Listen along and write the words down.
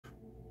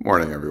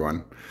Morning,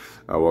 everyone.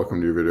 Welcome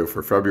to your video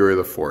for February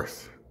the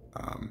 4th.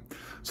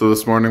 So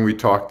this morning we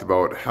talked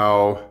about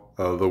how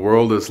the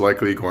world is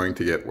likely going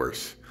to get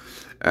worse.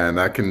 And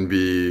that can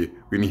be,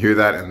 we can hear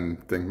that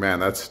and think, man,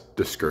 that's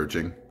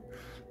discouraging.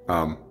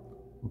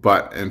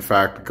 But in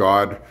fact,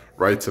 God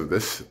writes of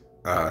this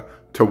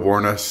to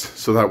warn us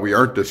so that we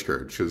aren't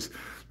discouraged, because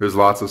there's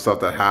lots of stuff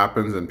that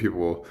happens and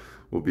people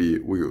will be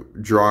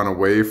drawn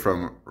away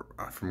from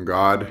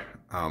God.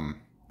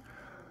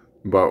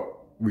 But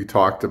we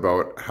talked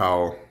about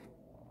how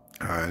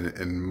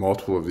in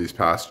multiple of these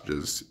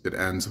passages, it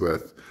ends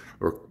with,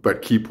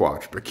 but keep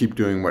watch, but keep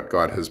doing what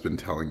God has been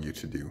telling you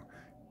to do.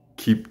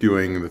 Keep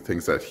doing the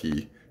things that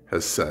he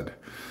has said.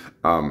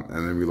 And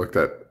then we looked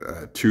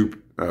at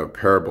two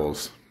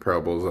parables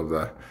of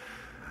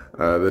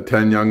the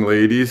 10 young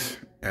ladies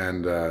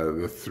and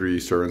the 3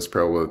 servants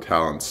parable of the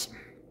talents.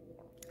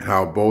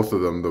 How both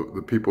of them,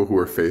 the people who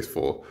were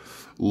faithful,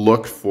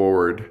 looked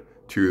forward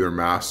to their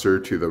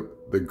master, to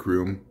the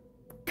groom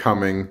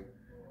coming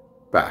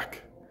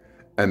back,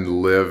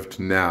 and lived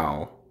in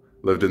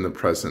the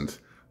present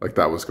like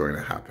that was going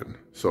to happen.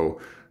 So,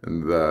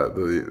 and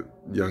the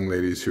young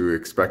ladies who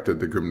expected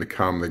the groom to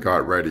come, they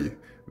got ready.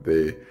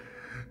 They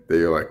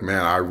were like,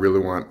 man, I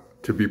really want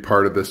to be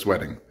part of this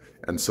wedding.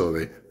 And so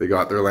they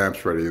got their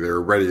lamps ready. They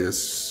were ready,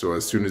 so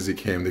as soon as he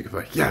came, they could be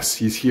like, yes,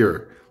 he's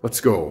here, let's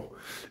go.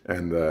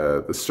 And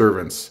the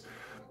servants,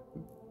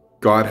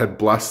 God had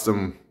blessed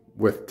them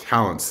with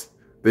talents.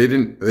 They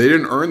didn't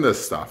earn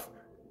this stuff.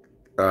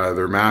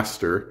 Their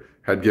master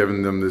had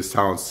given them these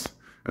talents.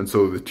 And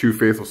so the 2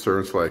 faithful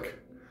servants were like,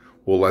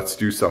 well, let's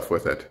do stuff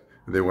with it.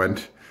 And they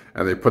went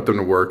and they put them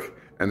to work,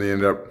 and they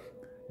ended up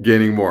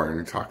gaining more. And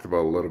we talked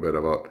about a little bit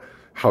about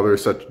how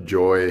there's such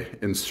joy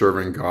in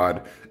serving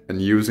God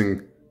and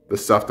using the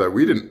stuff that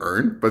we didn't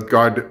earn, but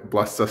God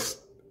blessed us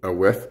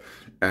with.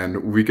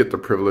 And we get the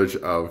privilege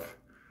of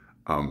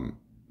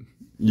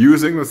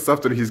using the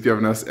stuff that he's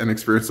given us and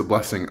experience the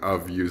blessing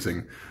of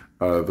using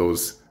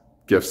those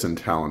gifts and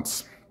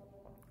talents.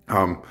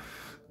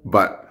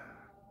 But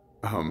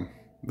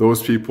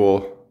those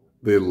people,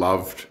 they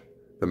loved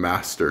the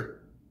master.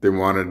 They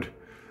wanted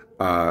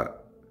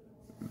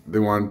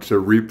to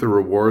reap the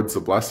rewards, the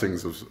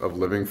blessings of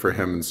living for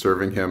him and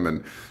serving him.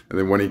 And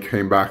then when he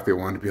came back, they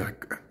wanted to be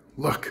like,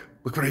 look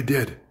what I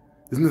did.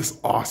 Isn't this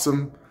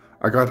awesome?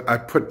 I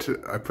put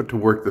to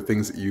work the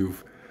things that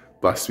you've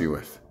blessed me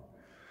with.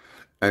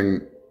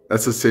 And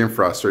that's the same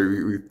for us, right?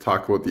 We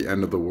talk about the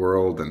end of the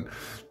world and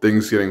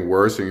things getting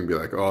worse, and you can be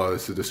like, oh,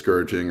 this is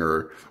discouraging,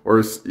 or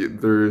there's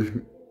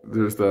the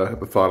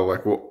thought of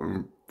like, well,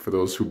 for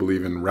those who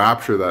believe in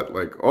rapture, that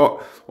like,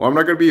 oh, well, I'm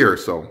not going to be here,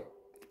 so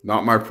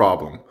not my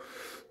problem.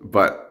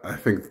 But I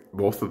think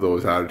both of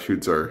those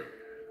attitudes are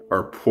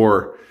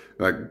poor.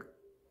 Like,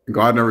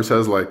 God never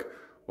says like,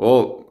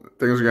 well,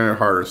 things are getting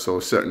harder, so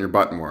sit on your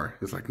butt more.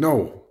 He's like,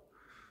 no,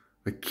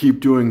 like, keep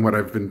doing what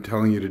I've been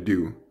telling you to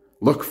do.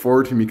 Look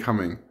forward to me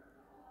coming.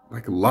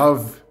 Like,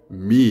 love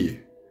me.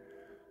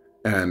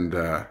 And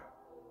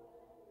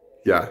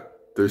yeah,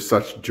 there's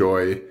such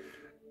joy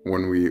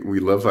when we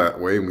live that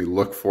way and we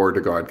look forward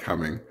to God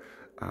coming,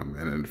 and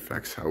it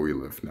affects how we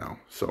live now.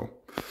 So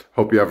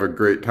hope you have a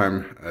great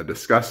time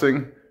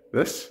discussing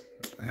this,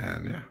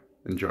 and yeah,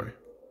 enjoy.